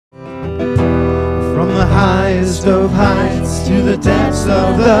highest of heights to the depths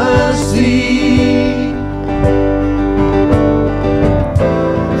of the sea.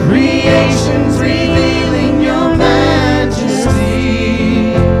 Creation's revealing your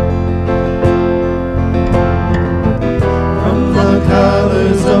majesty. From the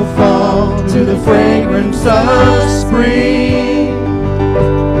colors of fall to the fragrance of spring,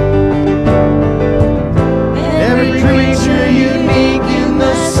 every creature unique in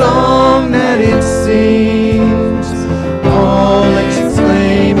the song that it sings, all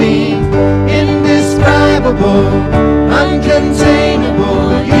exclaiming, indescribable, uncontainable.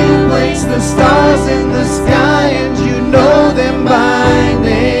 You place the stars in the sky and you know them by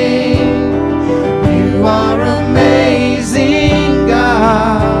name. You are amazing,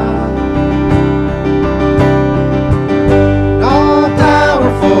 God. All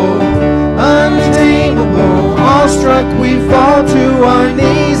powerful, untamable, awestruck we fall to our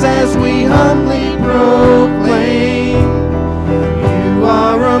knees as we humbly proclaim, you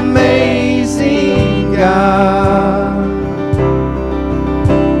are amazing, God.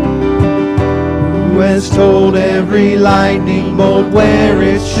 Who has told every lightning bolt where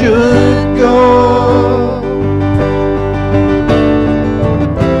it should go,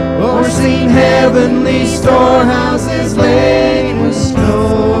 or seen heavenly storehouses laden with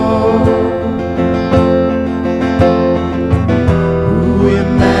snow? Who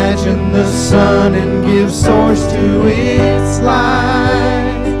imagined the sun and give source to its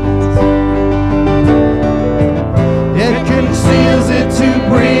light, yet conceals it to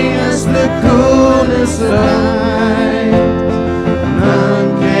bring us the coolness of night? None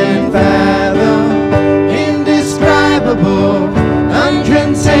can fathom, indescribable,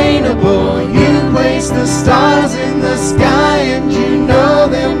 uncontainable. You place the stars in the sky and you know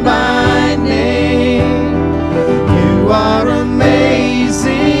them by name. You are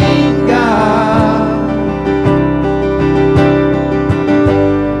amazing, God.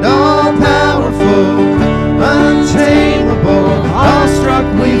 All powerful, untamable, awestruck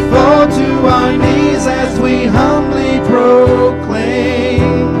we fall to our knees as we humbly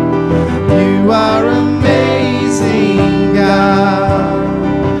proclaim, you are amazing, God.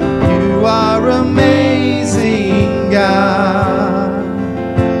 You are amazing, God.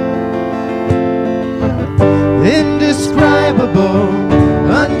 Indescribable,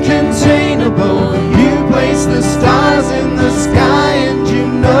 uncontainable, you place the stars in the sky and you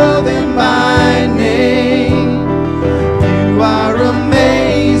know them by name. You are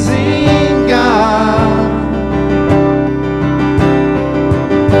amazing, God.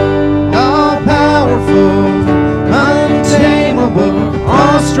 All powerful, untamable,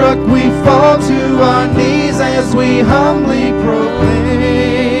 awestruck we fall to our knees as we humbly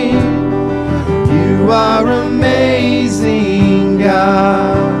proclaim, you are amazing,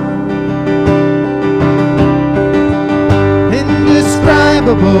 God.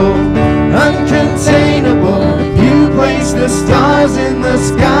 Indescribable, uncontainable, you place the stars in the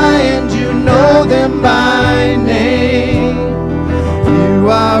sky and you know them by name. You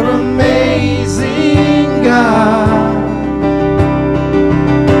are amazing, God.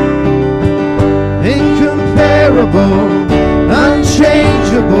 Incomparable,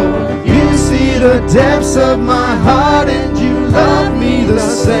 unchangeable, you see the depths of my heart and you love me the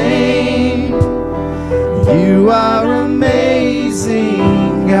same. You are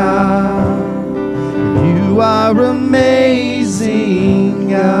amazing, God. You are amazing,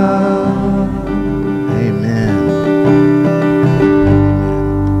 God. Amen.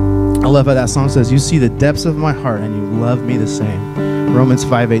 I love how that song says, you see the depths of my heart and you love me the same. Romans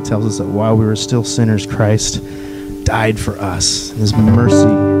 5:8 tells us that while we were still sinners, Christ died for us. His mercy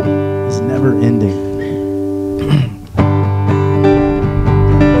is never ending.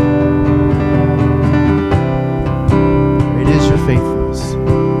 Great is your faithfulness.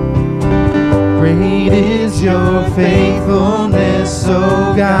 Great is your faithfulness,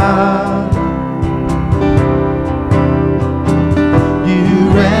 oh God. You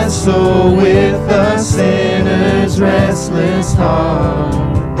wrestle with the sinner's restless heart.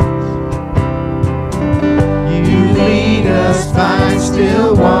 You lead us by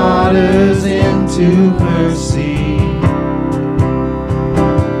still waters into mercy,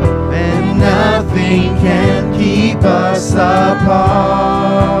 and nothing can keep us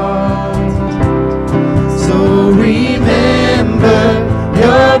apart. So remember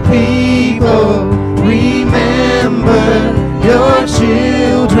your people, remember your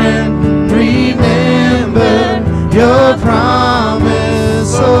children, remember your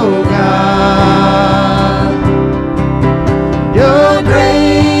promise, oh God. Your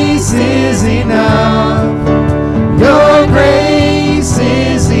grace is enough. Your grace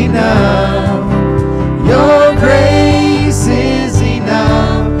is enough. Your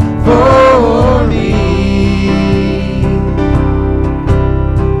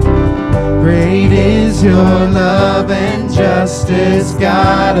glorious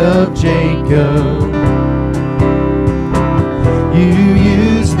God of Jacob. You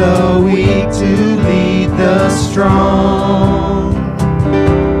use the weak to lead the strong.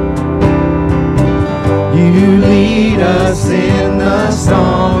 You lead us in the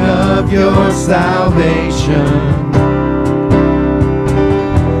song of your salvation.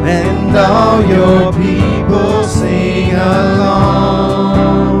 And all your people sing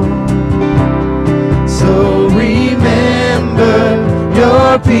along. So remember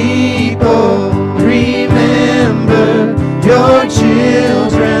your people, remember your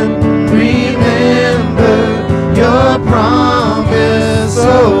children, remember your promise,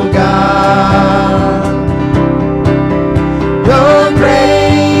 oh God. Your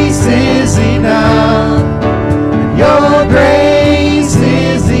grace is enough, your grace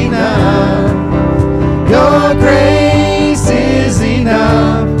is enough, your grace is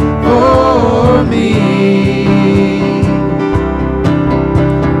enough for me.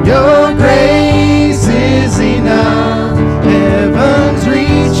 Your grace is enough, heaven's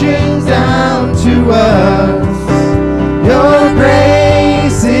reaching down to us. Your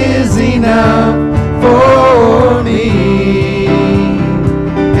grace is enough for me.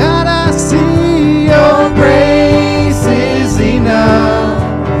 God, I see your grace is enough,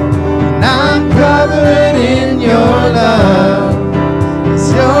 and I'm covered in your love.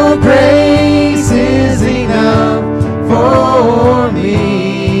 'Cause your grace is enough for me.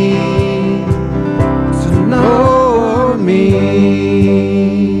 For me.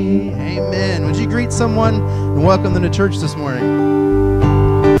 Amen. Would you greet someone and welcome them to church this morning?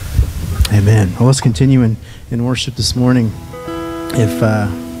 Amen. Well, let's continue in worship this morning. If the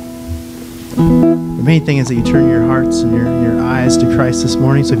main thing is that you turn your hearts and your eyes to Christ this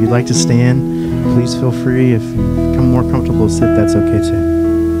morning. So if you'd like to stand, please feel free. If you become more comfortable to sit, that's okay too.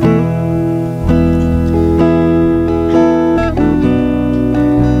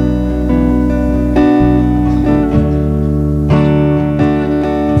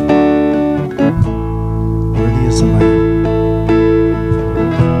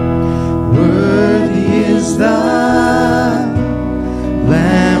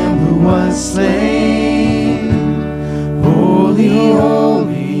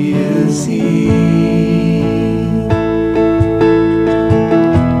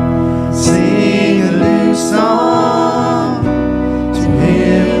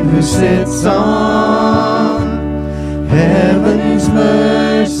 Sits on heaven's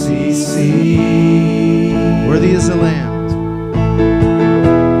mercy seat. Worthy is the Lamb.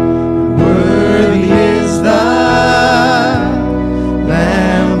 Worthy is the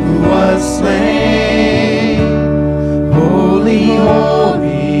Lamb who was slain. Holy,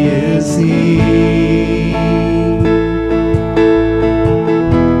 holy is He.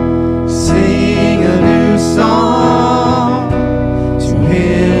 Sing a new song to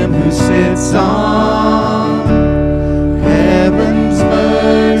Him who sits on heaven's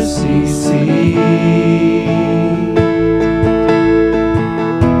mercy seat.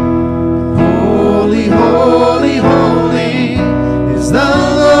 Holy, holy, holy is the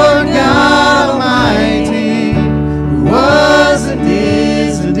Lord God Almighty, who was and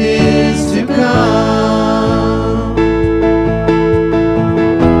is to come.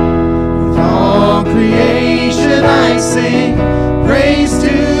 With all creation I sing praise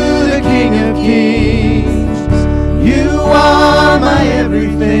to the King of Kings. You are my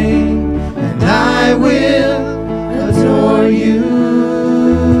everything, and I will adore you.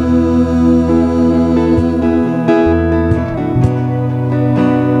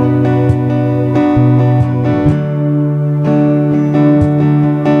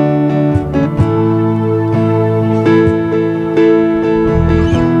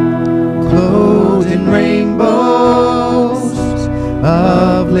 Clothed in rainbows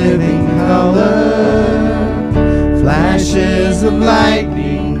of living color, flashes of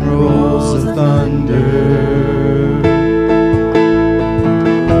lightning, rolls of thunder.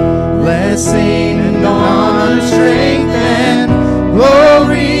 Blessing and honor, strength and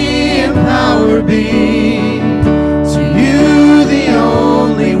glory and power be to you, the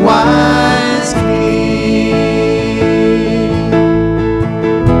only wise King.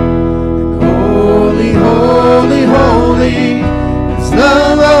 And holy, holy, holy is the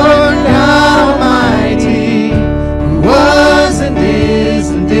Lord God Almighty, who was and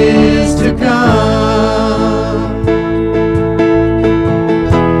is to come.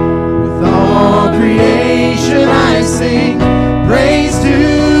 With all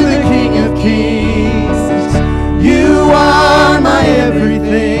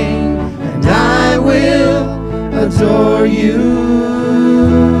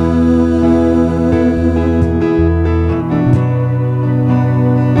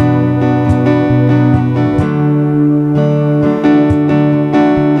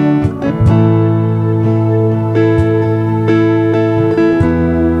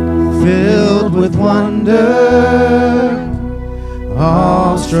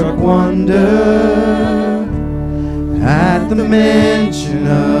awestruck wonder at the mention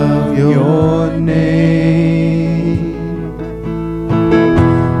of your name.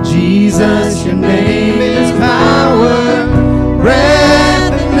 Jesus, your name is power,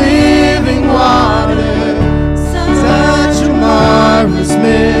 breath and living water, such a marvelous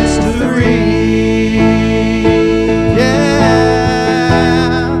mystery.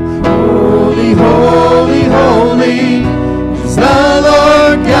 Holy, holy is the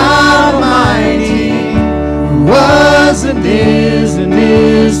Lord God Almighty, who was and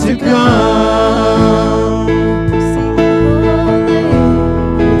is to come.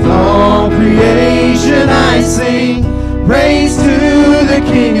 With all creation I sing praise to the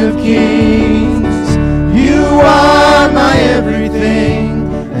King of Kings. You are my everything,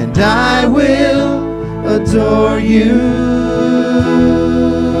 and I will adore you.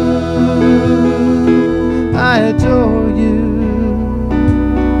 I adore you.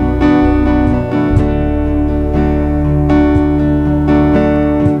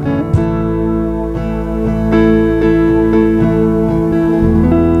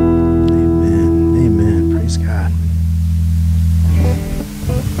 Amen. Amen. Praise God.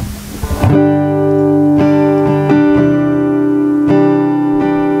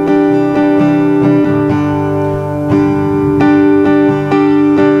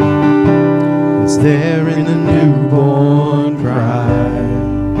 It's there in the newborn cry,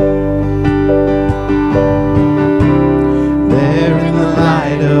 there in the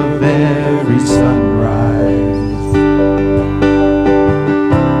light of every sunrise,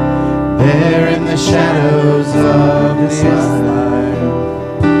 there in the shadows of this life,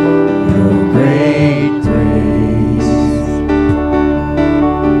 your great grace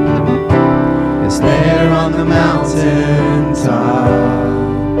is there on the mountain top.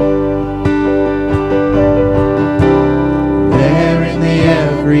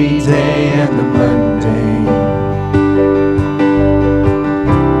 Every day and the mundane,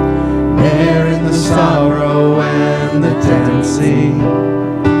 there in the sorrow and the dancing,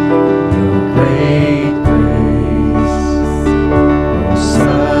 your great grace, oh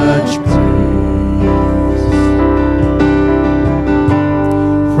such grace.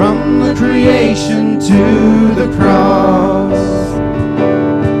 From the creation to the cross,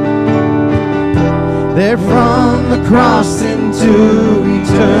 there from the cross into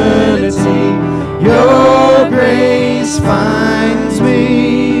eternity, your grace finds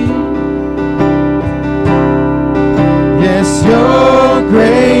me. Yes, your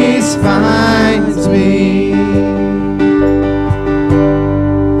grace finds me.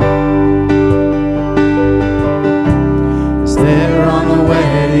 It's there on the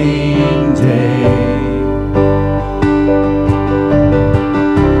wedding day,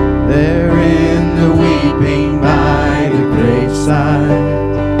 there in the weeping by the graveside,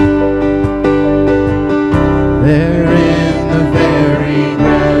 there in the very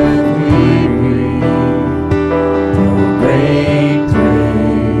breath we breathe, your great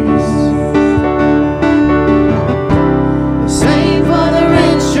grace. The same for the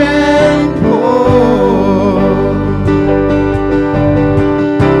rich and poor,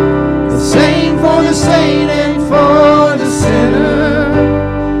 the same for the saint and for the sinner.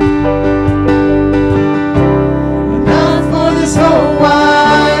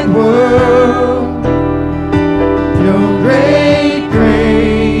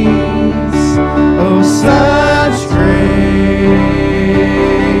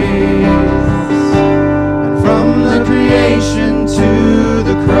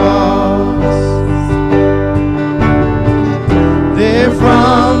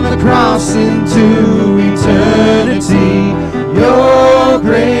 Into eternity, your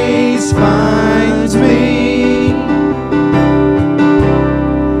grace finds me.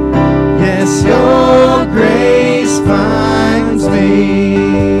 Yes, your grace finds me.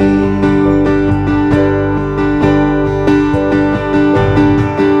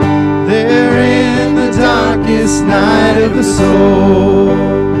 There in the darkest night of the soul,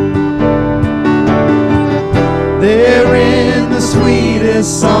 there in the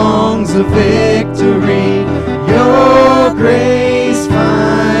sweetest songs of victory, your grace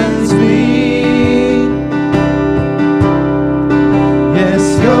finds me. Yes,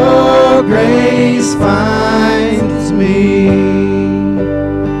 your grace finds me.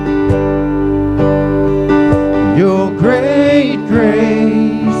 Your great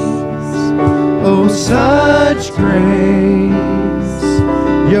grace, oh such grace,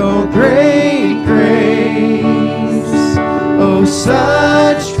 your great grace, oh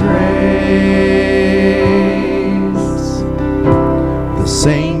such grace. The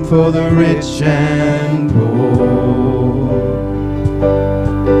same for the rich and poor,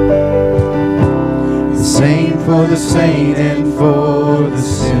 for the saint and for the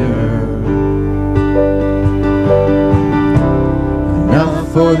sinner.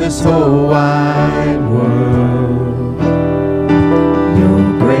 Enough for this whole wide world. Your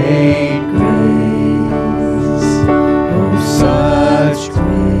great grace, oh such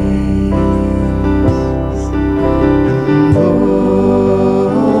grace.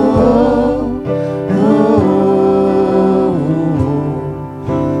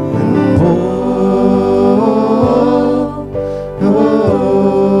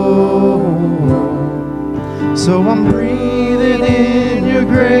 And so I'm breathing in your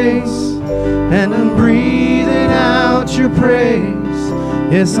grace, and I'm breathing out your praise.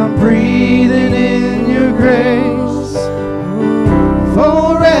 Yes, I'm breathing in your grace.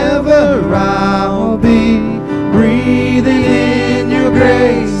 Forever I'll be breathing in your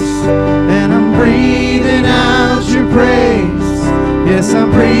grace, and I'm breathing out your praise. Yes,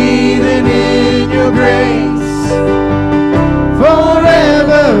 I'm breathing in your grace.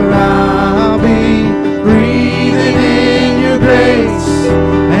 Forever I'll be breathing in your grace,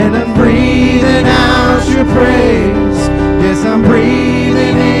 and I'm breathing out your praise. Yes, I'm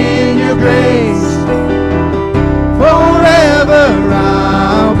breathing in your grace. Forever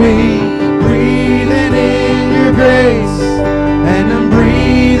I'll be breathing in your grace, and I'm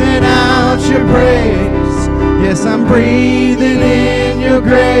breathing out your praise. Yes, I'm breathing in your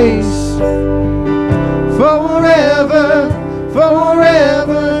grace. Forever,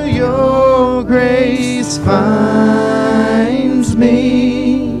 forever your grace finds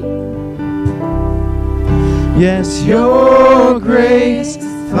me. Yes, your grace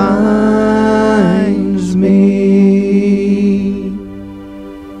finds me.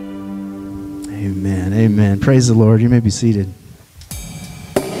 Amen, amen. Praise the Lord. You may be seated.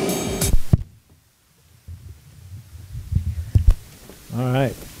 All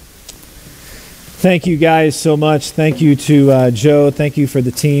right. Thank you guys so much. Thank you to Joe. Thank you for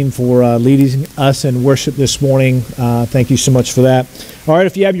the team for leading us in worship this morning. Thank you so much for that. All right,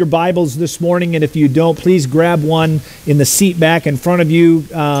 if you have your Bibles this morning, and if you don't, please grab one in the seat back in front of you.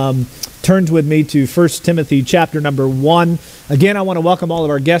 Turn with me to 1 Timothy chapter number 1. Again, I want to welcome all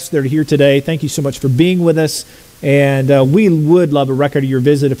of our guests that are here today. Thank you so much for being with us. And we would love a record of your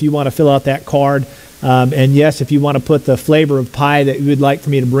visit if you want to fill out that card. And yes, if you want to put the flavor of pie that you would like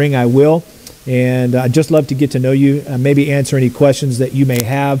for me to bring, I will. And I'd just love to get to know you, maybe answer any questions that you may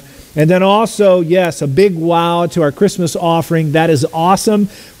have. And then also, yes, a big wow to our Christmas offering. That is awesome.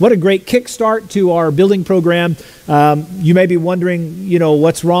 What a great kickstart to our building program. You may be wondering,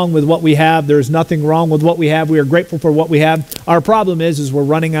 what's wrong with what we have. There's nothing wrong with what we have. We are grateful for what we have. Our problem is we're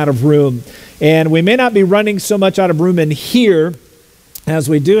running out of room. And we may not be running so much out of room in here, as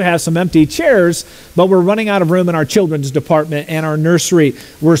we do have some empty chairs, but we're running out of room in our children's department and our nursery.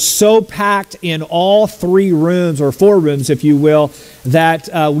 We're so packed in all 3 rooms, or 4 rooms, if you will, that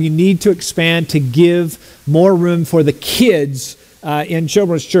we need to expand to give more room for the kids in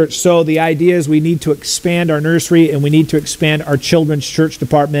children's church. So the idea is we need to expand our nursery, and we need to expand our children's church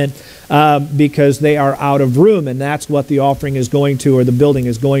department because they are out of room, and that's what the offering is going to, or the building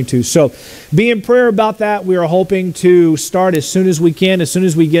is going to. So be in prayer about that. We are hoping to start as soon as we can, as soon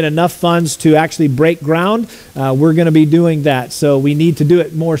as we get enough funds to actually break ground. We're going to be doing that. So we need to do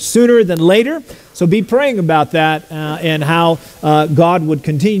it more sooner than later. So be praying about that and how God would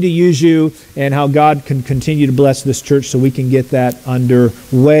continue to use you, and how God can continue to bless this church so we can get that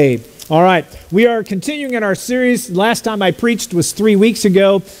underway. All right, we are continuing in our series. Last time I preached was 3 weeks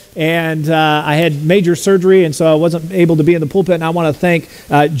ago, and I had major surgery, and so I wasn't able to be in the pulpit. And I want to thank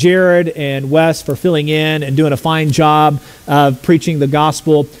Jared and Wes for filling in and doing a fine job of preaching the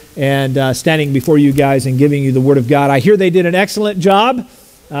gospel and standing before you guys and giving you the Word of God. I hear they did an excellent job.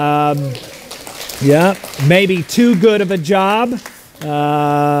 Yeah, maybe too good of a job.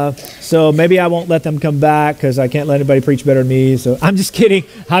 So maybe I won't let them come back because I can't let anybody preach better than me. So I'm just kidding.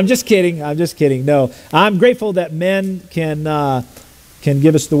 I'm just kidding. No, I'm grateful that men can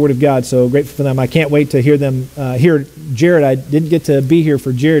give us the Word of God. So grateful for them. I can't wait to hear them hear Jared. I didn't get to be here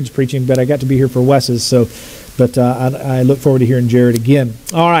for Jared's preaching, but I got to be here for Wes's. So, but I look forward to hearing Jared again.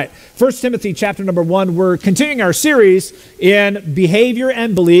 All right. 1 Timothy chapter number 1, we're continuing our series in Behavior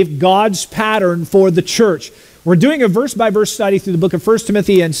and Belief, God's Pattern for the Church. We're doing a verse-by-verse study through the book of 1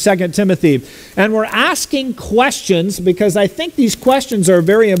 Timothy and 2 Timothy. And we're asking questions because I think these questions are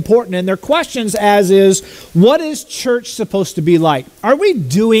very important. And they're questions as is, what is church supposed to be like? Are we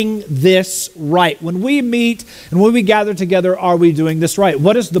doing this right? When we meet and when we gather together, are we doing this right?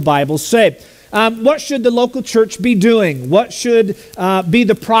 What does the Bible say? what should the local church be doing? What should be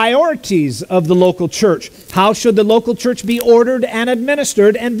the priorities of the local church? How should the local church be ordered and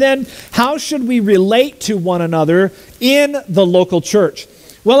administered? And then how should we relate to one another in the local church?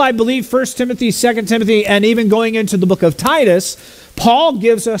 Well, I believe 1 Timothy, 2 Timothy, and even going into the book of Titus, Paul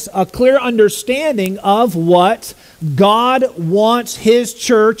gives us a clear understanding of what God wants His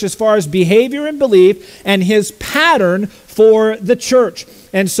church as far as behavior and belief and His pattern for the church.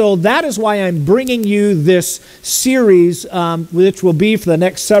 And so that is why I'm bringing you this series, which will be for the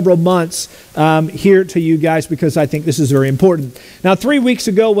next several months here to you guys, because I think this is very important. Now, 3 weeks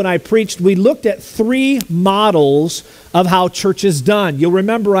ago when I preached, we looked at 3 models of how church is done. You'll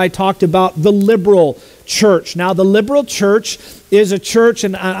remember I talked about the liberal church. Now, the liberal church is a church,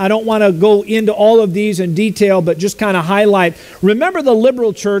 and I don't want to go into all of these in detail, but just kind of highlight. Remember, the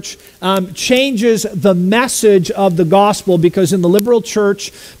liberal church changes the message of the gospel, because in the liberal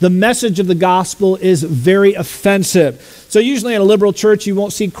church, the message of the gospel is very offensive. So usually in a liberal church, you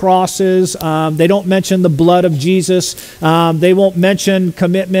won't see crosses. They don't mention the blood of Jesus. They won't mention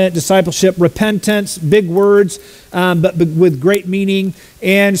commitment, discipleship, repentance, big words, but with great meaning.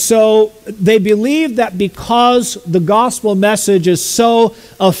 And so they believe that because the gospel message is so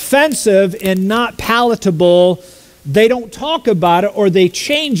offensive and not palatable, they don't talk about it, or they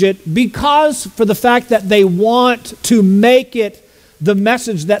change it because for the fact that they want to make it the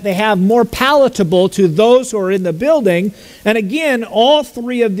message that they have more palatable to those who are in the building. And again, all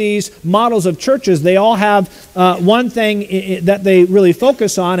 3 of these models of churches, they all have one thing that they really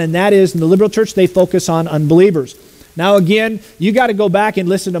focus on, and that is in the liberal church, they focus on unbelievers. Now again, you got to go back and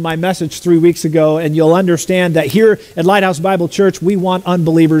listen to my message 3 weeks ago, and you'll understand that here at Lighthouse Bible Church, we want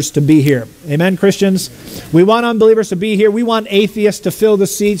unbelievers to be here. Amen, Christians? We want unbelievers to be here. We want atheists to fill the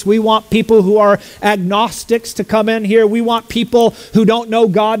seats. We want people who are agnostics to come in here. We want people who don't know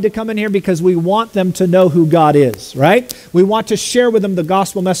God to come in here, because we want them to know who God is, right? We want to share with them the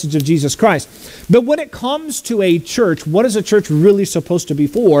gospel message of Jesus Christ. But when it comes to a church, what is a church really supposed to be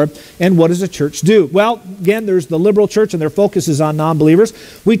for, and what does a church do? Well, again, there's the liberal church, and their focus is on non-believers.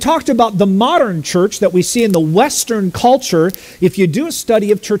 We talked about the modern church that we see in the Western culture. If you do a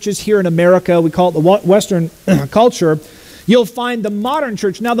study of churches here in America, we call it the Western culture, you'll find the modern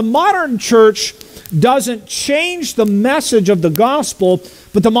church. Now, the modern church doesn't change the message of the gospel,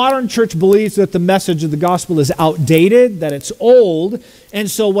 but the modern church believes that the message of the gospel is outdated, that it's old.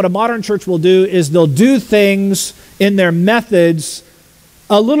 And so what a modern church will do is they'll do things in their methods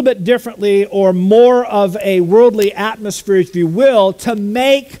a little bit differently, or more of a worldly atmosphere, if you will, to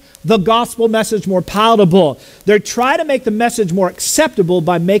make the gospel message more palatable. They try to make the message more acceptable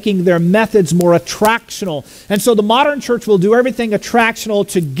by making their methods more attractional. And so the modern church will do everything attractional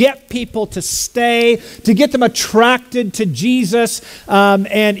to get people to stay, to get them attracted to Jesus.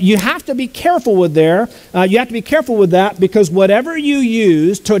 And you have to be careful with that, because whatever you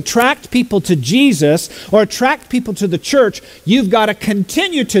use to attract people to Jesus or attract people to the church, you've got to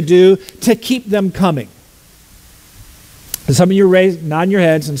continue to do to keep them coming. And some of you are nodding your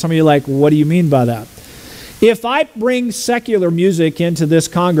heads, and some of you are like, what do you mean by that? If I bring secular music into this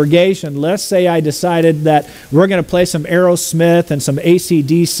congregation, let's say I decided that we're going to play some Aerosmith and some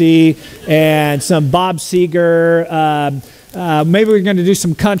AC/DC and some Bob Seger. Maybe we're going to do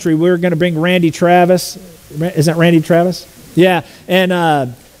some country. We're going to bring Randy Travis. Is that Randy Travis? Yeah. And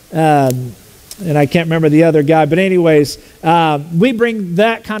I can't remember the other guy. But anyways, we bring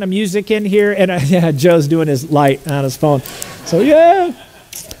that kind of music in here. And Joe's doing his light on his phone. So, yeah.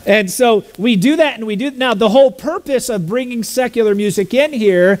 And so we do that, and we do. Now, the whole purpose of bringing secular music in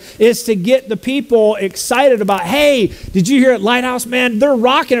here is to get the people excited about, hey, did you hear at Lighthouse, man? They're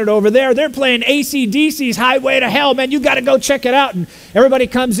rocking it over there. They're playing AC/DC's Highway to Hell, man. You got to go check it out. And everybody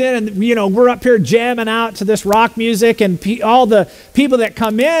comes in, and, we're up here jamming out to this rock music, and all the people that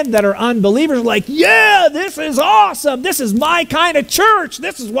come in that are unbelievers are like, yeah, this is awesome. This is my kind of church.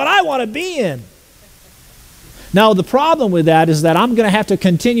 This is what I want to be in. Now, the problem with that is that I'm going to have to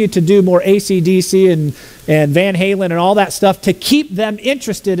continue to do more AC/DC and Van Halen and all that stuff to keep them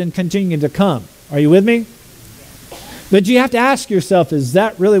interested in continuing to come. Are you with me? But you have to ask yourself, is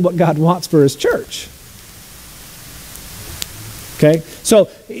that really what God wants for His church? Okay? So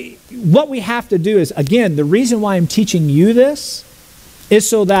what we have to do is, again, the reason why I'm teaching you this is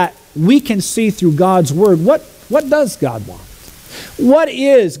so that we can see through God's Word, what does God want? What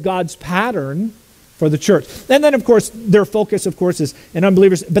is God's pattern for the church? And then, of course, their focus, of course, is in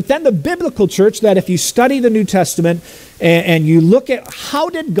unbelievers. But then the biblical church, that if you study the New Testament and you look at how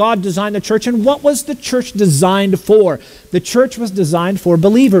did God design the church and what was the church designed for? The church was designed for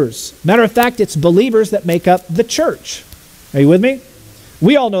believers. Matter of fact, it's believers that make up the church. Are you with me?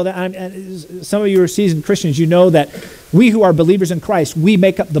 We all know that. And some of you are seasoned Christians. You know that we who are believers in Christ, we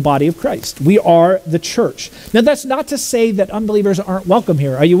make up the body of Christ. We are the church. Now, that's not to say that unbelievers aren't welcome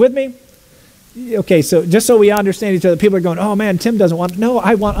here. Are you with me? Okay, so just so we understand each other, people are going, oh man, Tim doesn't want, no,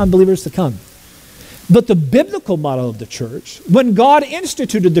 I want unbelievers to come. But the biblical model of the church, when God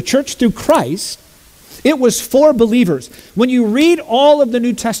instituted the church through Christ, it was for believers. When you read all of the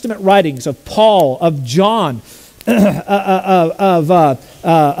New Testament writings of Paul, of John,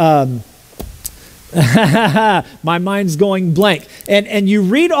 my mind's going blank. And you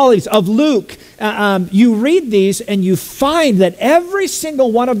read all these, of Luke, you read these and you find that every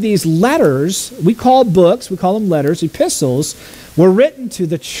single one of these letters, we call books, we call them letters, epistles, were written to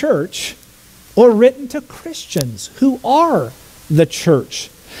the church or written to Christians who are the church.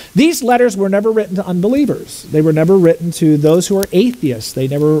 These letters were never written to unbelievers. They were never written to those who are atheists. They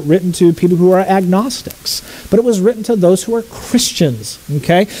never written to people who are agnostics. But it was written to those who are Christians,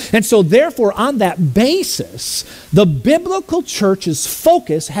 okay? And so therefore, on that basis, the biblical church's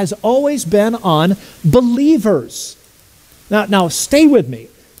focus has always been on believers. Now stay with me.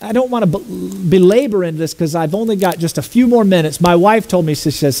 I don't want to belabor into this because I've only got just a few more minutes. My wife told me,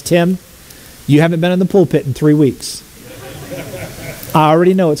 she says, Tim, you haven't been in the pulpit in 3 weeks. I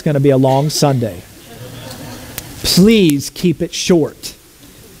already know it's going to be a long Sunday. Please keep it short.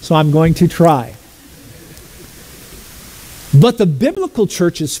 So I'm going to try. But the biblical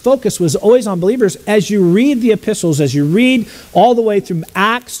church's focus was always on believers. As you read the epistles, as you read all the way from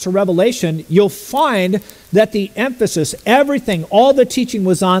Acts to Revelation, you'll find that the emphasis, everything, all the teaching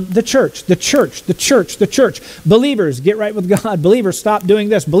was on the church, the church, the church, the church. Believers, get right with God. Believers, stop doing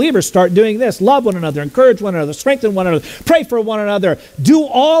this. Believers, start doing this. Love one another, encourage one another, strengthen one another, pray for one another. Do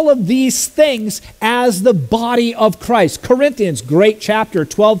all of these things as the body of Christ. Corinthians, great chapter,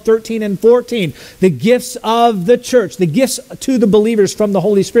 12, 13, and 14. The gifts of the church, the gifts to the believers from the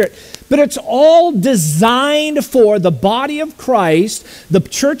Holy Spirit. But it's all designed for the body of Christ. The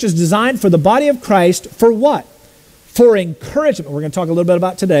church is designed for the body of Christ for what? For encouragement. We're going to talk a little bit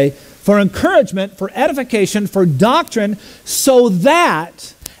about today. For encouragement, for edification, for doctrine, so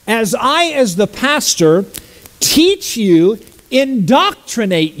that as the pastor, teach you,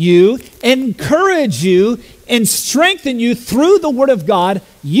 indoctrinate you, encourage you, and strengthen you through the Word of God,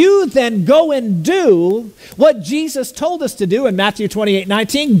 you then go and do what Jesus told us to do in Matthew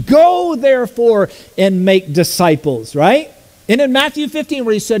 28:19. Go therefore and make disciples, right? And in Matthew 15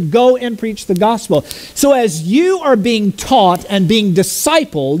 where he said, go and preach the gospel. So as you are being taught and being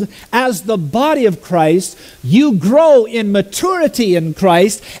discipled as the body of Christ, you grow in maturity in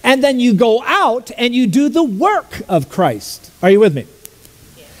Christ, and then you go out and you do the work of Christ. Are you with me?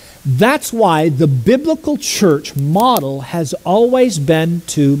 That's why the biblical church model has always been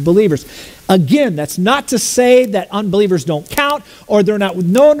to believers. Again, that's not to say that unbelievers don't count or they're not.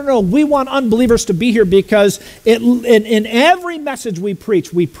 No. We want unbelievers to be here because in every message we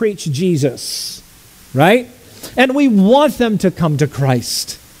preach Jesus, right? And we want them to come to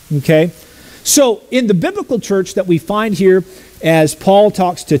Christ, okay? So in the biblical church that we find here, as Paul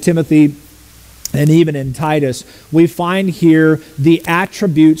talks to Timothy, and even in Titus, we find here the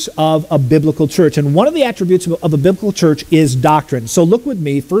attributes of a biblical church. And one of the attributes of a biblical church is doctrine. So look with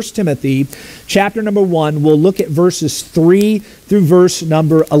me, 1 Timothy chapter number 1. We'll look at verses 3 through verse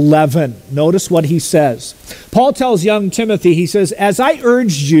number 11. Notice what he says. Paul tells young Timothy, he says, as I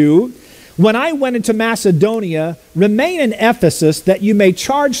urged you when I went into Macedonia, remain in Ephesus that you may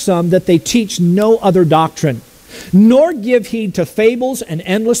charge some that they teach no other doctrine. Nor give heed to fables and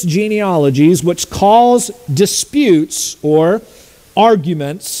endless genealogies which cause disputes or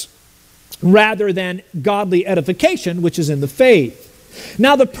arguments rather than godly edification which is in the faith.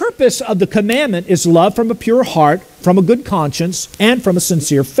 Now the purpose of the commandment is love from a pure heart, from a good conscience, and from a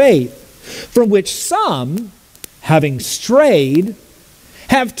sincere faith, from which some, having strayed,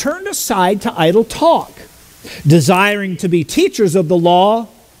 have turned aside to idle talk, desiring to be teachers of the law,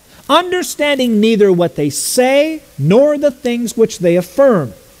 understanding neither what they say nor the things which they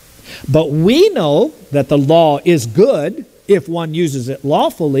affirm. But we know that the law is good if one uses it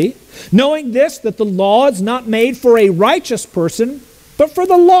lawfully, knowing this, that the law is not made for a righteous person, but for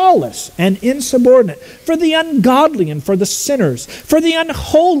the lawless and insubordinate, for the ungodly and for the sinners, for the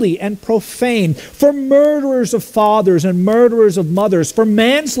unholy and profane, for murderers of fathers and murderers of mothers, for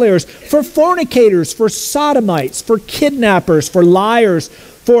manslayers, for fornicators, for sodomites, for kidnappers, for liars,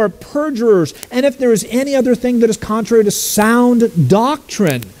 for perjurers, and if there is any other thing that is contrary to sound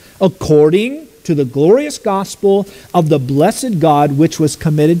doctrine, according to the glorious gospel of the blessed God, which was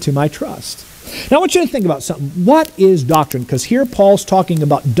committed to my trust. Now I want you to think about something. What is doctrine? Because here Paul's talking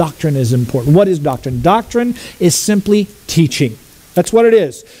about doctrine is important. What is doctrine? Doctrine is simply teaching. That's what it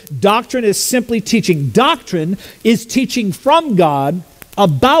is. Doctrine is simply teaching. Doctrine is teaching from God,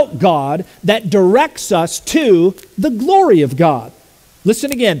 about God, that directs us to the glory of God.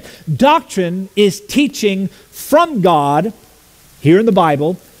 Listen again. Doctrine is teaching from God, here in the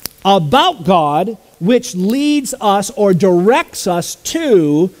Bible, about God, which leads us or directs us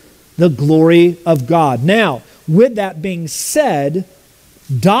to the glory of God. Now, with that being said,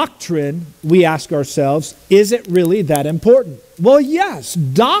 doctrine, we ask ourselves, is it really that important? Well, yes,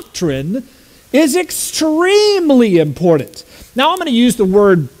 doctrine is extremely important. Now, I'm going to use the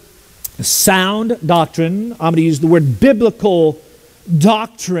word sound doctrine. I'm going to use the word biblical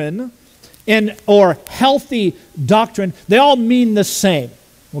doctrine or healthy doctrine. They all mean the same.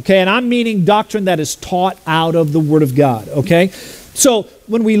 Okay, and I'm meaning doctrine that is taught out of the Word of God, okay? So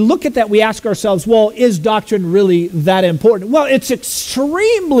when we look at that, we ask ourselves, well, is doctrine really that important? Well, it's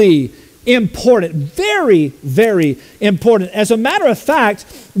extremely important, very, very important. As a matter of fact,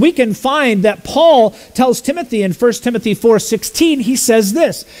 we can find that Paul tells Timothy in 1 Timothy 4:16, he says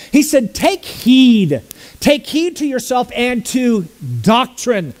this. He said, take heed to yourself and to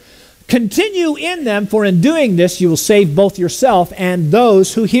doctrine. Continue in them, for in doing this you will save both yourself and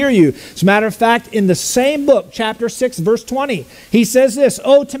those who hear you. As a matter of fact, in the same book, chapter 6, verse 20, he says this,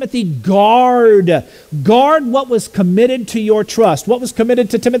 O Timothy, guard what was committed to your trust. What was committed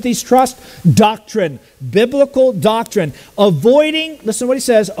to Timothy's trust? Doctrine, biblical doctrine. Avoiding, listen to what he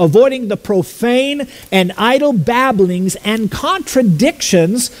says, avoiding the profane and idle babblings and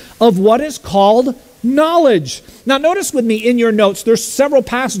contradictions of what is called knowledge. Now notice with me in your notes, there's several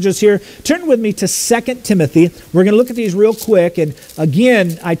passages here. Turn with me to 2 Timothy. We're going to look at these real quick. And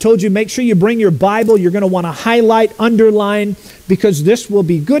again, I told you, make sure you bring your Bible. You're going to want to highlight, underline, because this will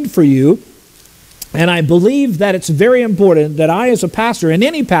be good for you. And I believe that it's very important that I, as a pastor, and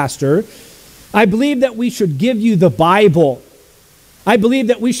any pastor, I believe that we should give you the Bible. I believe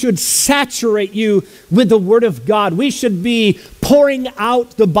that we should saturate you with the Word of God. We should be pouring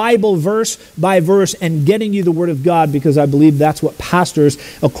out the Bible verse by verse and getting you the Word of God, because I believe that's what pastors,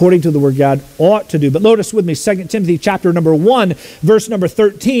 according to the Word of God, ought to do. But notice with me, 2 Timothy chapter number 1, verse number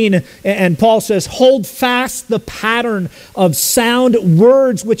 13, and Paul says, hold fast the pattern of sound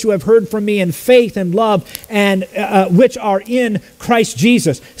words which you have heard from me in faith and love, and which are in Christ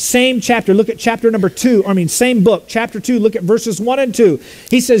Jesus. Same chapter, look at chapter number 2, same book, chapter 2, look at verses 1 and 2.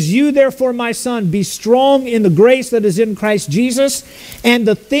 He says, you therefore, my son, be strong in the grace that is in Christ Jesus, and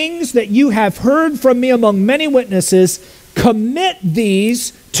the things that you have heard from me among many witnesses, commit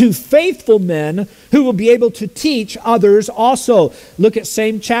these to faithful men who will be able to teach others also. Look at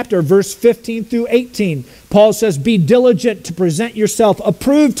same chapter, verse 15 through 18. Paul says, be diligent to present yourself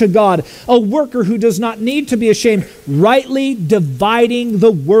approved to God, a worker who does not need to be ashamed, rightly dividing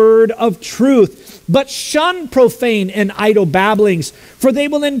the word of truth. But shun profane and idle babblings, for they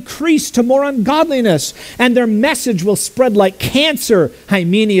will increase to more ungodliness, and their message will spread like cancer.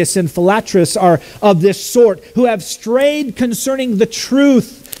 Hymenaeus and Philatus are of this sort, who have strayed concerning the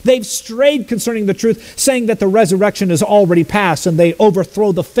truth. They've strayed concerning the truth, saying that the resurrection is already past, and they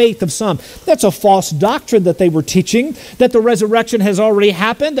overthrow the faith of some. That's a false doctrine that they were teaching, that the resurrection has already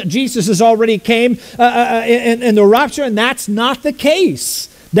happened, that Jesus has already came in the rapture, and that's not the case.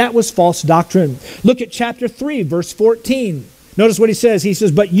 That was false doctrine. Look at chapter 3, verse 14. Notice what he says. He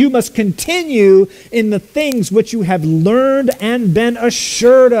says, but you must continue in the things which you have learned and been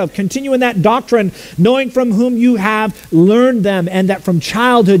assured of. Continue in that doctrine, knowing from whom you have learned them, and that from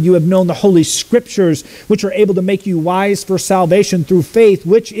childhood you have known the Holy Scriptures, which are able to make you wise for salvation through faith,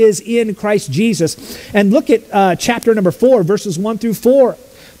 which is in Christ Jesus. And look at chapter number 4, verses 1 through 4.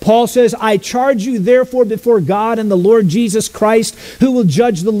 Paul says, I charge you therefore before God and the Lord Jesus Christ, who will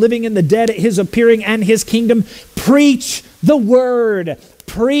judge the living and the dead at his appearing and his kingdom. Preach the word.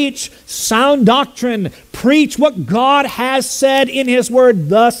 Preach sound doctrine. Preach what God has said in his word.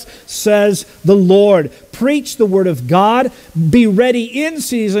 Thus says the Lord. Preach the word of God. Be ready in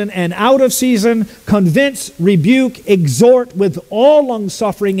season and out of season. Convince, rebuke, exhort with all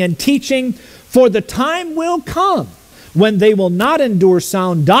longsuffering and teaching. For the time will come when they will not endure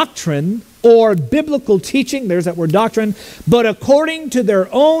sound doctrine or biblical teaching, there's that word doctrine, but according to their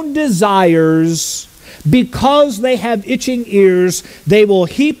own desires, because they have itching ears, they will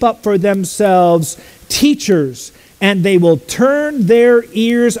heap up for themselves teachers, and they will turn their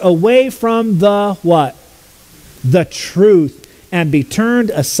ears away from the what? The truth, and be turned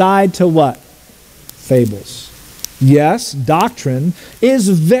aside to what? Fables. Yes, doctrine is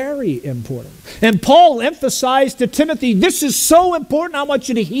very important. And Paul emphasized to Timothy, this is so important, I want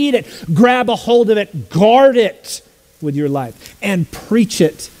you to heed it. Grab a hold of it, guard it with your life, and preach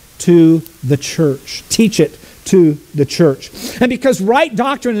it to the church. Teach it to the church. And because right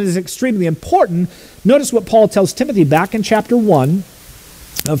doctrine is extremely important, notice what Paul tells Timothy back in chapter 1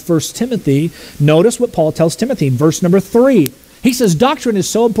 of 1 Timothy. Notice what Paul tells Timothy in verse number 3. He says, doctrine is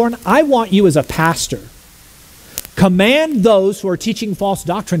so important, I want you as a pastor, command those who are teaching false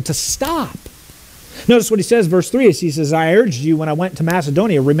doctrine to stop. Notice what he says, verse 3, he says, I urged you when I went to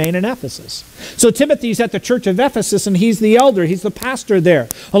Macedonia, remain in Ephesus. So Timothy's at the church of Ephesus, and he's the elder, he's the pastor there,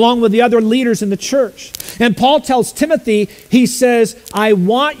 along with the other leaders in the church. And Paul tells Timothy, he says, I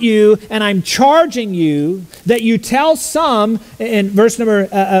want you, and I'm charging you, that you tell some, in verse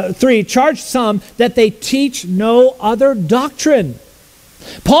number 3, charge some that they teach no other doctrine.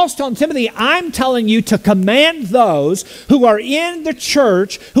 Paul's telling Timothy, I'm telling you to command those who are in the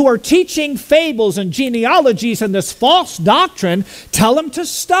church, who are teaching fables and genealogies and this false doctrine, tell them to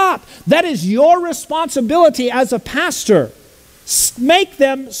stop. That is your responsibility as a pastor. Make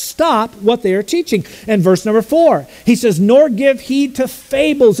them stop what they are teaching. And verse number 4, he says, nor give heed to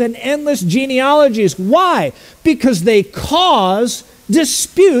fables and endless genealogies. Why? Because they cause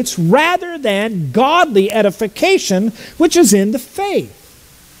disputes rather than godly edification, which is in the faith.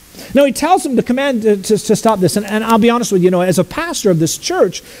 Now, he tells them to command to stop this. And I'll be honest with you, as a pastor of this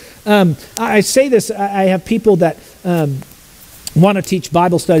church, I say this, I have people that want to teach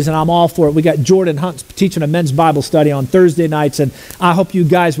Bible studies, and I'm all for it. We got Jordan Hunt teaching a men's Bible study on Thursday nights, and I hope you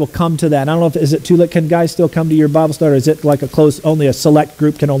guys will come to that. I don't know if, is it too late? Can guys still come to your Bible study, or is it like a close, only a select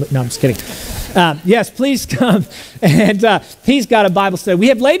group can only, no, I'm just kidding. Yes, please come. And he's got a Bible study. We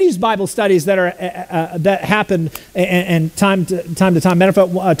have ladies' Bible studies that are that happen and time to time. Matter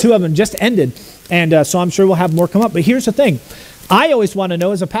of fact, 2 of them just ended, and so I'm sure we'll have more come up. But here's the thing. I always want to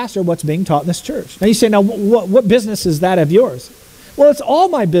know as a pastor what's being taught in this church. Now you say, now what business is that of yours? Well, it's all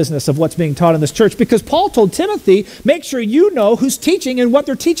my business of what's being taught in this church, because Paul told Timothy, make sure you know who's teaching and what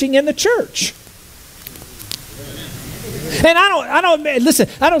they're teaching in the church. And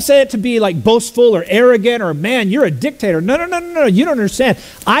I don't say it to be like boastful or arrogant or, man, you're a dictator. No, you don't understand.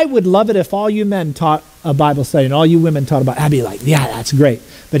 I would love it if all you men taught a Bible study and all you women taught about it. I'd be like, yeah, that's great.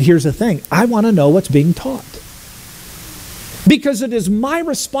 But here's the thing. I want to know what's being taught. Because it is my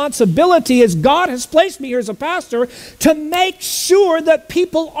responsibility, as God has placed me here as a pastor, to make sure that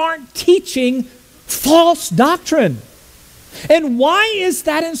people aren't teaching false doctrine. And why is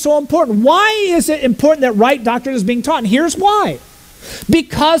that so important? Why is it important that right doctrine is being taught? And here's why.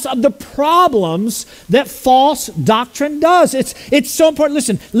 Because of the problems that false doctrine does. It's so important.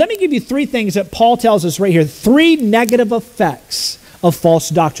 Listen, let me give you 3 things that Paul tells us right here. 3 negative effects of false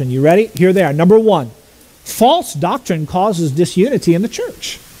doctrine. You ready? Here they are. Number 1. False doctrine causes disunity in the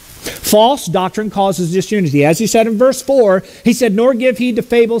church. False doctrine causes disunity. As he said in verse 4, he said, nor give heed to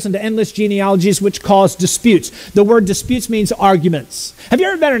fables and to endless genealogies which cause disputes. The word disputes means arguments. Have you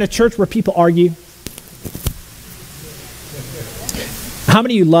ever been in a church where people argue? How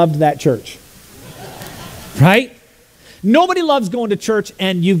many of you loved that church? Right? Nobody loves going to church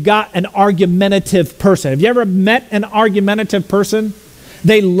and you've got an argumentative person. Have you ever met an argumentative person?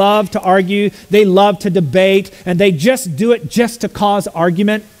 They love to argue, they love to debate, and they just do it just to cause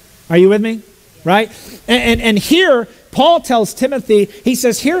argument. Are you with me? Right? And here, Paul tells Timothy, he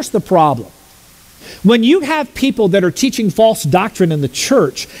says, here's the problem. When you have people that are teaching false doctrine in the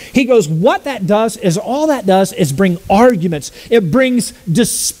church, he goes, what that does is, all that does is bring arguments. It brings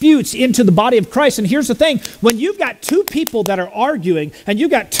disputes into the body of Christ. And here's the thing, when you've got 2 people that are arguing, and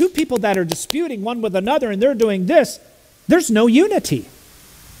you've got 2 people that are disputing one with another, and they're doing this, there's no unity.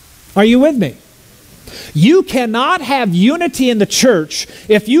 Are you with me? You cannot have unity in the church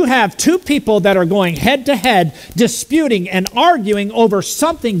if you have 2 people that are going head to head, disputing and arguing over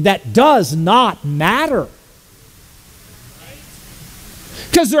something that does not matter.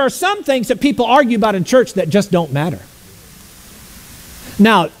 Because there are some things that people argue about in church that just don't matter.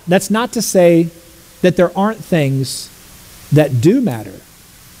 Now, that's not to say that there aren't things that do matter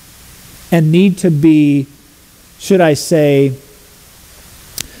and need to be, should I say,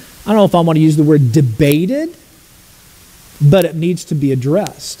 I don't know if I want to use the word debated, but it needs to be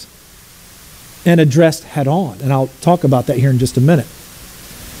addressed. And addressed head on. And I'll talk about that here in just a minute.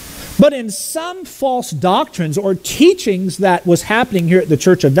 But in some false doctrines or teachings that was happening here at the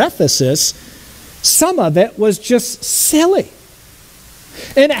church of Ephesus, some of it was just silly.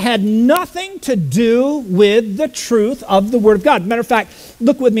 And it had nothing to do with the truth of the Word of God. Matter of fact,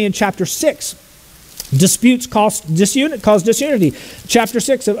 look with me in chapter 6. Disputes cause disunity. Chapter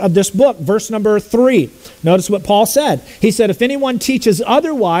 6 of this book, verse number 3. Notice what Paul said. He said, if anyone teaches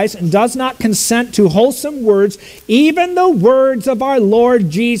otherwise and does not consent to wholesome words, even the words of our Lord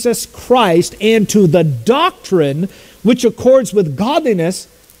Jesus Christ, and to the doctrine which accords with godliness,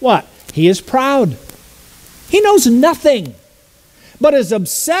 what? He is proud. He knows nothing, but is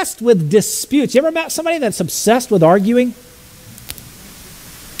obsessed with disputes. You ever met somebody that's obsessed with arguing?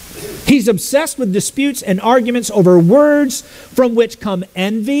 He's obsessed with disputes and arguments over words from which come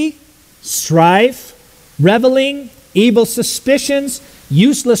envy, strife, reveling, evil suspicions,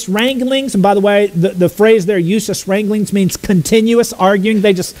 useless wranglings. And by the way, the phrase there, useless wranglings, means continuous arguing.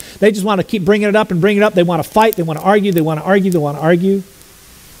 They just want to keep bringing it up and bringing it up. They want to fight. They want to argue. They want to argue. They want to argue.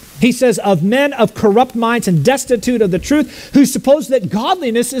 He says, of men of corrupt minds and destitute of the truth, who suppose that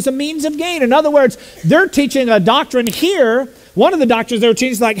godliness is a means of gain. In other words, they're teaching a doctrine here. One of the doctrines they were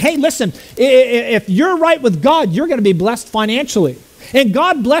teaching is like, hey, listen, if you're right with God, you're going to be blessed financially. And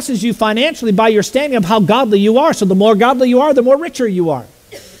God blesses you financially by your standing of how godly you are. So the more godly you are, the more richer you are.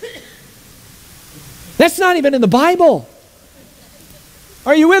 That's not even in the Bible.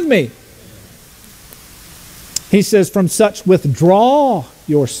 Are you with me? He says, from such withdraw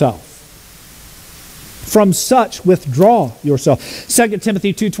yourself. From such withdraw yourself. 2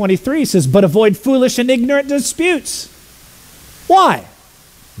 Timothy 2:23 says, but avoid foolish and ignorant disputes. Why?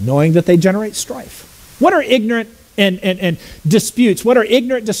 Knowing that they generate strife. What are ignorant and disputes? What are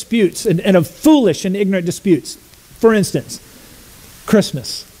ignorant disputes and of foolish and ignorant disputes? For instance,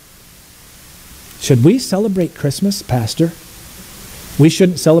 Christmas. Should we celebrate Christmas, Pastor? We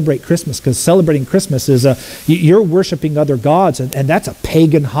shouldn't celebrate Christmas, because celebrating Christmas is you're worshiping other gods, and that's a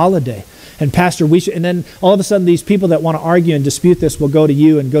pagan holiday. And Pastor, we should, and then all of a sudden these people that want to argue and dispute this will go to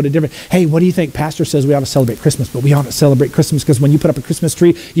you and go to different, hey, what do you think? Pastor says we ought to celebrate Christmas, but we ought to celebrate Christmas because when you put up a Christmas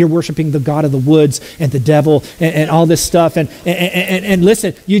tree, you're worshiping the God of the woods and the devil and all this stuff. And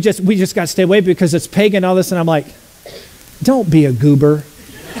listen, we just got to stay away because it's pagan and all this. And I'm like, don't be a goober.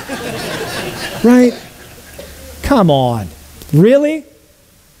 Right? Come on. Really?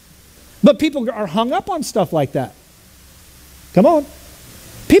 But people are hung up on stuff like that. Come on.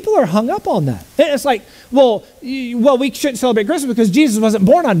 People are hung up on that. It's like, well, we shouldn't celebrate Christmas because Jesus wasn't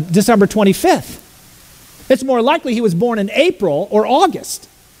born on December 25th. It's more likely he was born in April or August.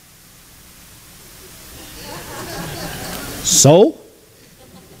 So,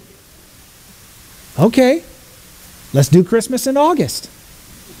 okay, let's do Christmas in August.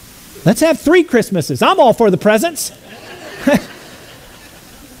 Let's have 3 Christmases. I'm all for the presents.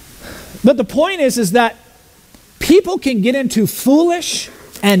 But the point is that people can get into foolish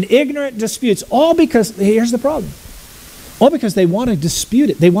and ignorant disputes, all because, here's the problem, all because they want to dispute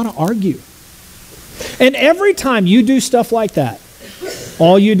it. They want to argue. And every time you do stuff like that,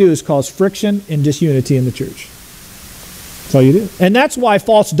 all you do is cause friction and disunity in the church. That's all you do. And that's why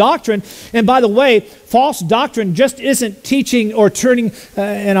false doctrine, and by the way, false doctrine just isn't teaching or turning,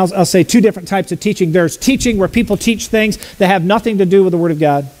 and I'll say 2 different types of teaching. There's teaching where people teach things that have nothing to do with the Word of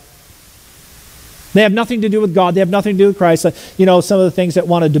God. They have nothing to do with God. They have nothing to do with Christ. Some of the things that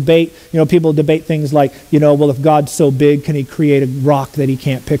want to debate, people debate things like, well, if God's so big, can he create a rock that he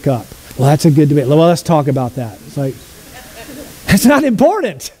can't pick up? Well, that's a good debate. Well, let's talk about that. It's like, it's not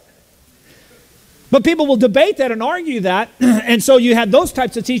important. But people will debate that and argue that. And so you have those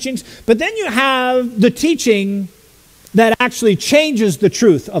types of teachings. But then you have the teaching that actually changes the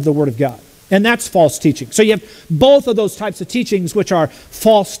truth of the Word of God. And that's false teaching. So you have both of those types of teachings, which are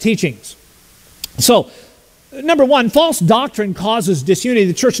false teachings. So, number 1, false doctrine causes disunity in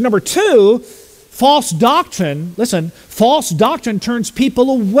the church. Number 2, false doctrine turns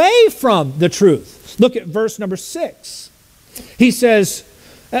people away from the truth. Look at verse number 6. He says,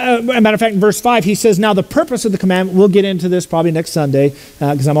 as a matter of fact, in verse 5, he says, now the purpose of the commandment, we'll get into this probably next Sunday,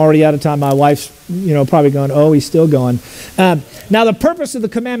 because I'm already out of time. My wife's, probably going, oh, he's still going. Now the purpose of the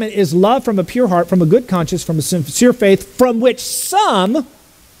commandment is love from a pure heart, from a good conscience, from a sincere faith, from which some,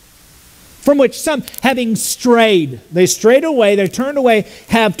 having strayed, they strayed away, they turned away,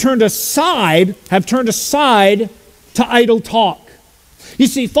 have turned aside to idle talk. You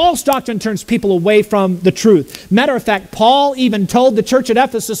see, false doctrine turns people away from the truth. Matter of fact, Paul even told the church at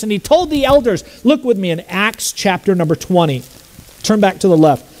Ephesus, and he told the elders, look with me in Acts chapter number 20. Turn back to the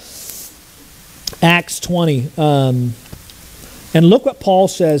left. Acts 20. And look what Paul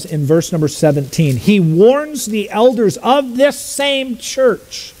says in verse number 17. He warns the elders of this same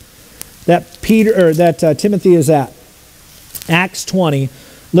church that Timothy is at. Acts 20.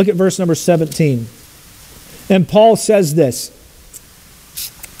 Look at verse number 17. And Paul says this.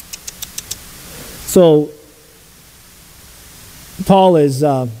 So, Paul is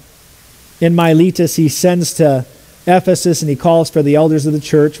in Miletus. He sends to Ephesus and he calls for the elders of the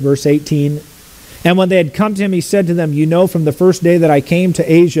church, verse 18. And when they had come to him, he said to them, you know from the first day that I came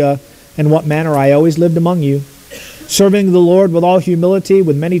to Asia in what manner I always lived among you, serving the Lord with all humility,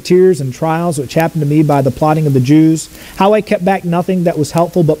 with many tears and trials, which happened to me by the plotting of the Jews, how I kept back nothing that was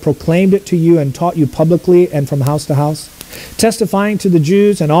helpful, but proclaimed it to you and taught you publicly and from house to house, testifying to the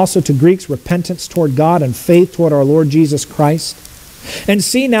Jews and also to Greeks repentance toward God and faith toward our Lord Jesus Christ. And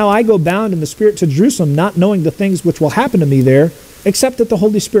see, now I go bound in the Spirit to Jerusalem, not knowing the things which will happen to me there, except that the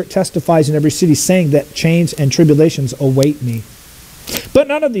Holy Spirit testifies in every city, saying that chains and tribulations await me. But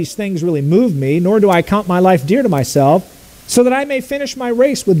none of these things really move me, nor do I count my life dear to myself, so that I may finish my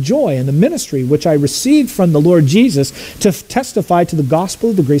race with joy in the ministry which I received from the Lord Jesus to testify to the gospel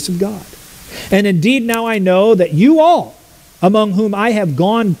of the grace of God. And indeed now I know that you all, among whom I have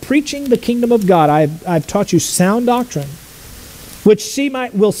gone preaching the kingdom of God, I've taught you sound doctrine, which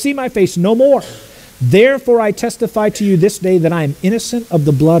will see my face no more. Therefore I testify to you this day that I am innocent of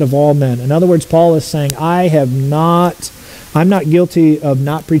the blood of all men. In other words, Paul is saying, I'm not guilty of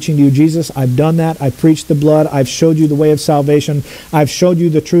not preaching to you Jesus. I've done that. I've preached the blood. I've showed you the way of salvation. I've showed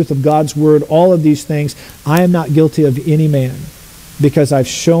you the truth of God's word. All of these things. I am not guilty of any man, because I've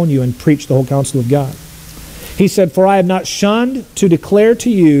shown you and preached the whole counsel of God. He said, for I have not shunned to declare to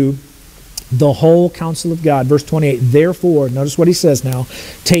you the whole counsel of God. Verse 28, therefore, notice what he says now,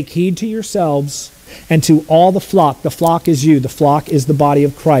 take heed to yourselves and to all the flock. The flock is you. The flock is the body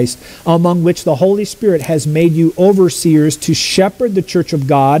of Christ, among which the Holy Spirit has made you overseers to shepherd the church of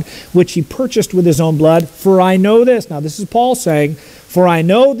God, which he purchased with his own blood. For I know this. Now this is Paul saying, for I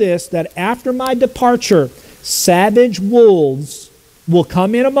know this, that after my departure, savage wolves will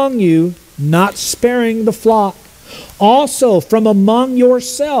come in among you, not sparing the flock. Also from among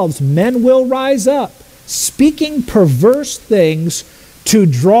yourselves men will rise up, speaking perverse things to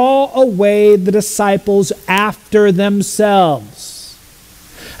draw away the disciples after themselves.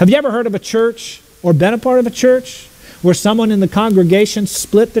 Have you ever heard of a church or been a part of a church where someone in the congregation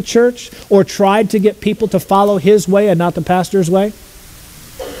split the church or tried to get people to follow his way and not the pastor's way?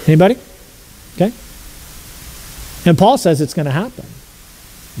 Anybody? Okay. And Paul says it's going to happen.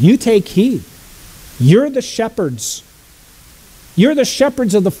 You take heed. You're the shepherds. You're the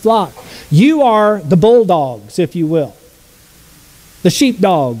shepherds of the flock. You are the bulldogs, if you will. The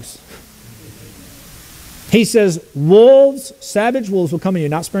sheepdogs. He says, wolves, savage wolves will come in you,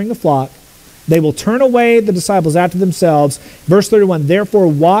 not sparing the flock. They will turn away the disciples after themselves. Verse 31, therefore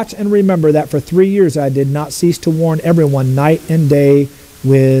watch and remember that for 3 years I did not cease to warn everyone night and day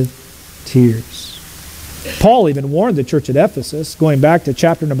with tears. Paul even warned the church at Ephesus, going back to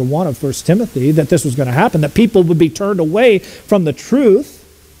chapter number 1 of 1 Timothy, that this was going to happen, that people would be turned away from the truth.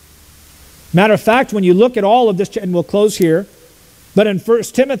 Matter of fact, when you look at all of this, and we'll close here, but in 1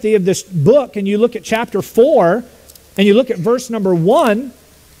 Timothy of this book, and you look at chapter 4, and you look at verse number 1,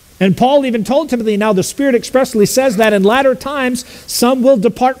 and Paul even told Timothy, now the Spirit expressly says that in latter times some will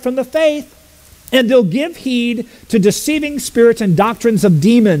depart from the faith, and they'll give heed to deceiving spirits and doctrines of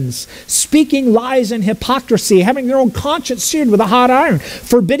demons, speaking lies and hypocrisy, having their own conscience seared with a hot iron,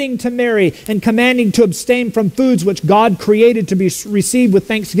 forbidding to marry, and commanding to abstain from foods which God created to be received with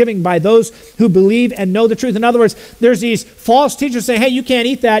thanksgiving by those who believe and know the truth. In other words, there's these false teachers saying, hey, you can't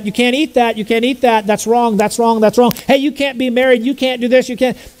eat that, you can't eat that, you can't eat that, that's wrong, that's wrong, that's wrong. Hey, you can't be married, you can't do this, you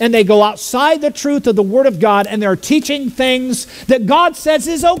can't. And they go outside the truth of the Word of God, and they're teaching things that God says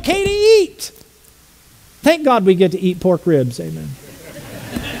is okay to eat. Thank God we get to eat pork ribs, amen.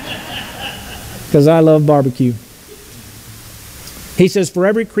 Because I love barbecue. He says, for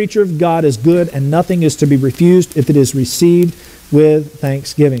every creature of God is good, and nothing is to be refused if it is received with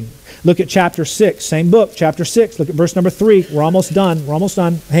thanksgiving. Look at chapter 6, same book, chapter 6. Look at verse number 3. We're almost done. We're almost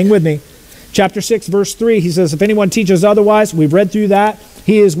done. Hang with me. Chapter 6, verse 3, he says, if anyone teaches otherwise, we've read through that.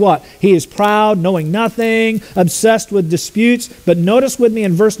 He is what? He is proud, knowing nothing, obsessed with disputes. But notice with me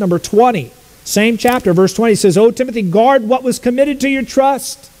in verse number 20. Same chapter, verse 20 says, O Timothy, guard what was committed to your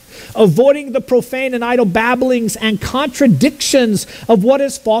trust, avoiding the profane and idle babblings and contradictions of what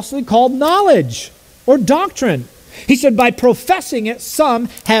is falsely called knowledge or doctrine. He said, by professing it, some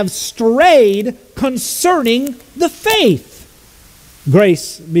have strayed concerning the faith.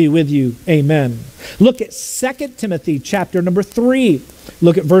 Grace be with you. Amen. Look at 2 Timothy chapter number 3.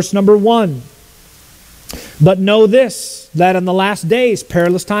 Look at verse number 1. But know this, that in the last days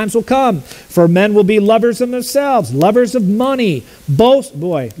perilous times will come, for men will be lovers of themselves, lovers of money,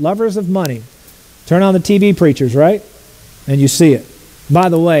 lovers of money. Turn on the TV preachers, right? And you see it. By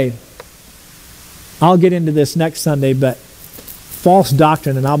the way, I'll get into this next Sunday, but false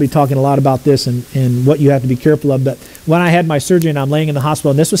doctrine, and I'll be talking a lot about this and what you have to be careful of. But when I had my surgery and I'm laying in the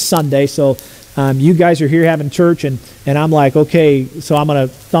hospital, and this was Sunday, so you guys are here having church, and I'm like, okay, so I'm going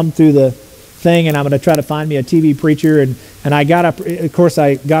to thumb through the thing, and I'm going to try to find me a TV preacher. And I got up, of course,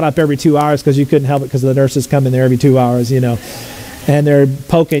 I got up every 2 hours because you couldn't help it because the nurses come in there every 2 hours, you know. And they're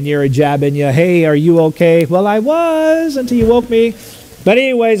poking you or jabbing you. Hey, are you okay? Well, I was until you woke me. But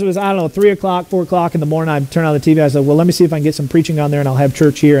anyways, it was, I don't know, 3 o'clock, 4 o'clock in the morning. I turned on the TV. I said, well, let me see if I can get some preaching on there, and I'll have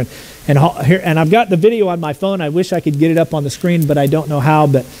church here. And I've got the video on my phone. I wish I could get it up on the screen, but I don't know how.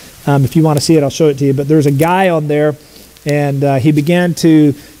 But if you want to see it, I'll show it to you. But there's a guy on there, and he began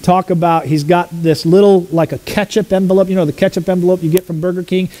to talk about, he's got this little, like a ketchup envelope, you know, the ketchup envelope you get from Burger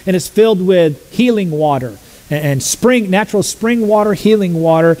King, and it's filled with healing water. And natural spring water, healing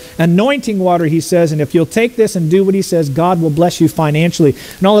water, anointing water, he says. And if you'll take this and do what he says, God will bless you financially.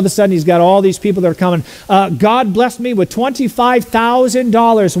 And all of a sudden, he's got all these people that are coming. God blessed me with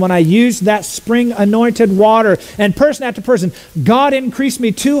 $25,000 when I used that spring anointed water. And person after person, God increased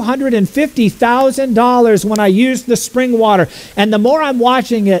me $250,000 when I used the spring water. And the more I'm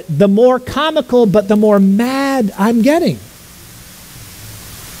watching it, the more comical, but the more mad I'm getting.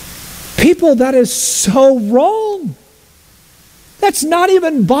 People, that is so wrong. That's not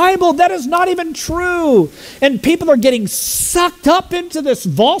even Bible. That is not even true. And people are getting sucked up into this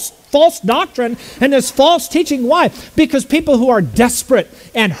false doctrine and this false teaching. Why? Because people who are desperate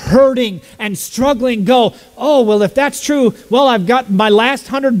and hurting and struggling go, oh, well, if that's true, well, I've got my last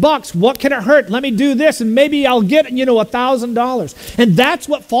 $100. What can it hurt? Let me do this and maybe I'll get, $1,000. And that's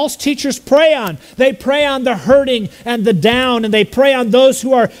what false teachers prey on. They prey on the hurting and the down, and they prey on those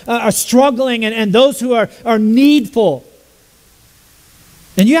who are struggling and those who are needful.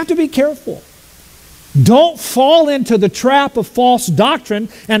 And you have to be careful. Don't fall into the trap of false doctrine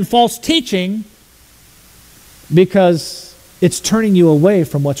and false teaching, because it's turning you away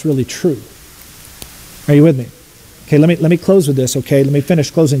from what's really true. Are you with me? Okay, let me close with this, okay? Let me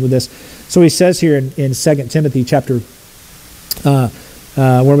finish closing with this. So he says here in 2 Timothy chapter,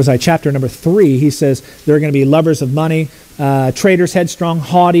 chapter number 3, he says, they're going to be lovers of money, traitors, headstrong,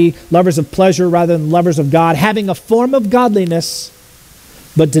 haughty, lovers of pleasure rather than lovers of God, having a form of godliness,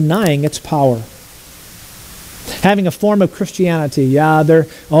 but denying its power. Having a form of Christianity. Yeah,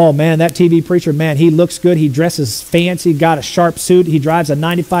 oh man, that TV preacher, man, he looks good. He dresses fancy, got a sharp suit. He drives a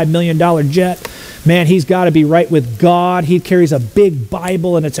 $95 million jet. Man, he's got to be right with God. He carries a big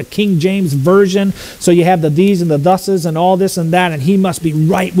Bible, and it's a King James version. So you have the these and the thuses and all this and that, and he must be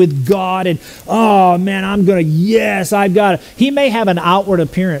right with God. And oh man, I've got it. He may have an outward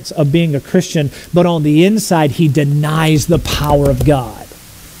appearance of being a Christian, but on the inside, he denies the power of God.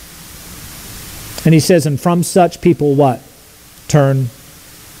 And he says, and from such people what? Turn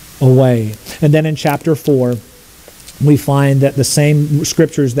away. And then in chapter 4, we find that the same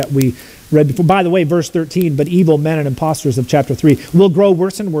scriptures that we read before. By the way, verse 13, but evil men and impostors of chapter 3 will grow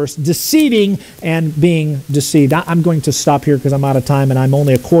worse and worse, deceiving and being deceived. I'm going to stop here because I'm out of time, and I'm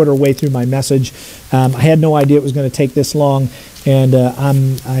only a quarter way through my message. I had no idea it was going to take this long, and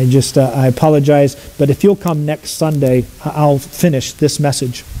I apologize. But if you'll come next Sunday, I'll finish this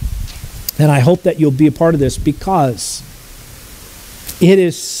message. And I hope that you'll be a part of this, because it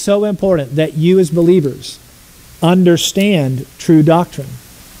is so important that you as believers understand true doctrine,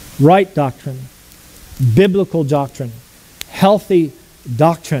 right doctrine, biblical doctrine, healthy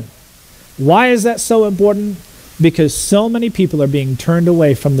doctrine. Why is that so important? Because so many people are being turned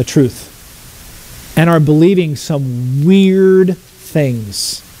away from the truth and are believing some weird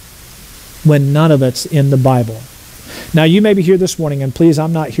things when none of it's in the Bible. Now, you may be here this morning, and please,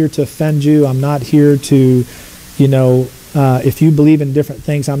 I'm not here to offend you. I'm not here to, if you believe in different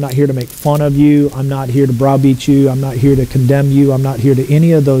things, I'm not here to make fun of you. I'm not here to browbeat you. I'm not here to condemn you. I'm not here to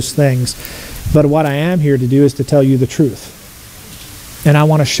any of those things. But what I am here to do is to tell you the truth. And I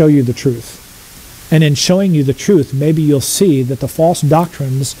want to show you the truth. And in showing you the truth, maybe you'll see that the false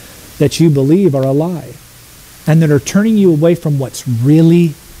doctrines that you believe are a lie, and that are turning you away from what's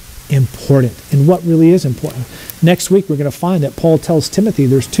really important. And what really is important. Next week, we're going to find that Paul tells Timothy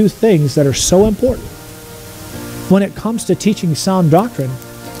there's two things that are so important when it comes to teaching sound doctrine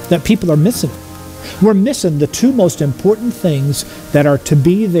that people are missing. We're missing the two most important things that are to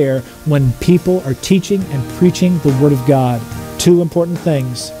be there when people are teaching and preaching the Word of God. Two important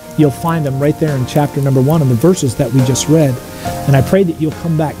things. You'll find them right there in chapter number 1 in the verses that we just read. And I pray that you'll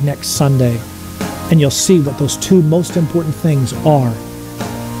come back next Sunday and you'll see what those two most important things are.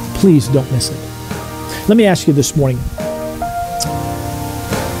 Please don't miss it. Let me ask you this morning.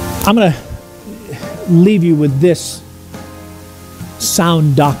 I'm going to leave you with this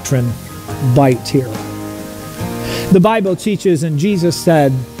sound doctrine bite here. The Bible teaches, and Jesus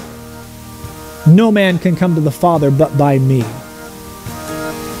said, no man can come to the Father but by me.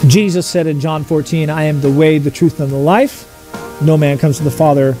 Jesus said in John 14, I am the way, the truth, and the life. No man comes to the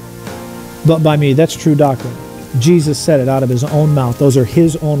Father but by me. That's true doctrine. Jesus said it out of his own mouth. Those are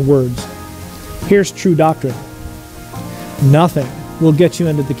his own words. Here's true doctrine. Nothing will get you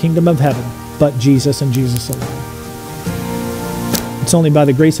into the kingdom of heaven but Jesus and Jesus alone. It's only by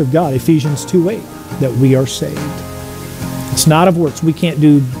the grace of God, Ephesians 2:8, that we are saved. It's not of works. We can't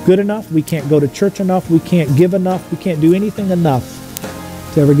do good enough. We can't go to church enough. We can't give enough. We can't do anything enough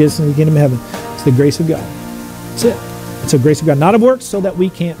to ever get us into the kingdom of heaven. It's the grace of God. That's it. It's the grace of God. Not of works, so that we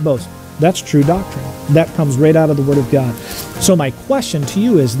can't boast. That's true doctrine. That comes right out of the Word of God. So my question to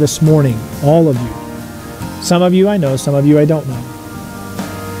you is this morning, all of you, some of you I know, some of you I don't know,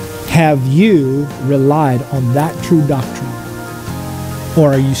 have you relied on that true doctrine?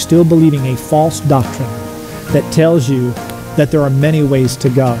 Or are you still believing a false doctrine that tells you that there are many ways to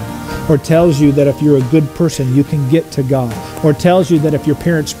God? Or tells you that if you're a good person, you can get to God? Or tells you that if your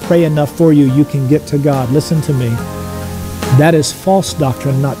parents pray enough for you, you can get to God? Listen to me. That is false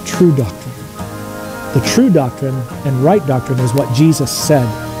doctrine, not true doctrine. The true doctrine and right doctrine is what Jesus said.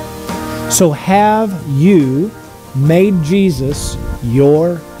 So have you made Jesus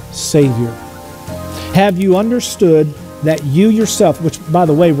your Savior? Have you understood that you yourself, which, by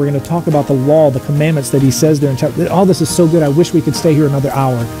the way, we're going to talk about the law, the commandments that he says there in chapter. All this is so good. I wish we could stay here another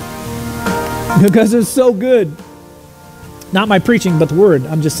hour because it's so good. Not my preaching, but the word.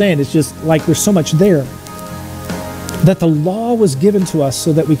 I'm just saying, it's just like there's so much there. That the law was given to us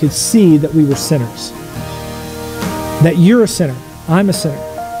so that we could see that we were sinners. That you're a sinner. I'm a sinner.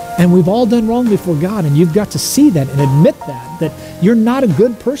 And we've all done wrong before God, and you've got to see that and admit that you're not a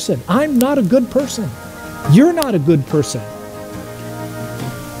good person. I'm not a good person. You're not a good person.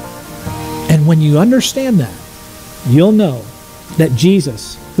 And when you understand that, you'll know that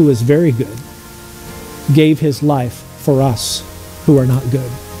Jesus, who is very good, gave his life for us who are not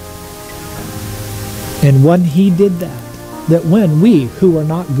good. And when he did that when we who are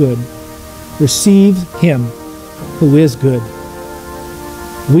not good receive him who is good,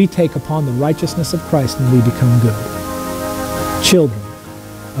 we take upon the righteousness of Christ and we become good. Children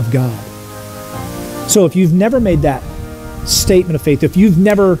of God. So if you've never made that statement of faith, if you've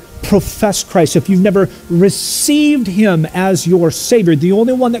never professed Christ, if you've never received him as your Savior, the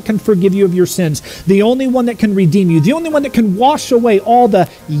only one that can forgive you of your sins, the only one that can redeem you, the only one that can wash away all the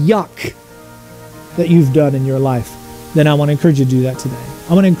yuck that you've done in your life, then I want to encourage you to do that today.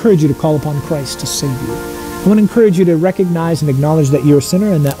 I want to encourage you to call upon Christ to save you. I want to encourage you to recognize and acknowledge that you're a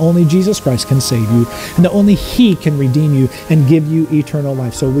sinner and that only Jesus Christ can save you and that only he can redeem you and give you eternal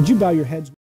life. So would you bow your heads?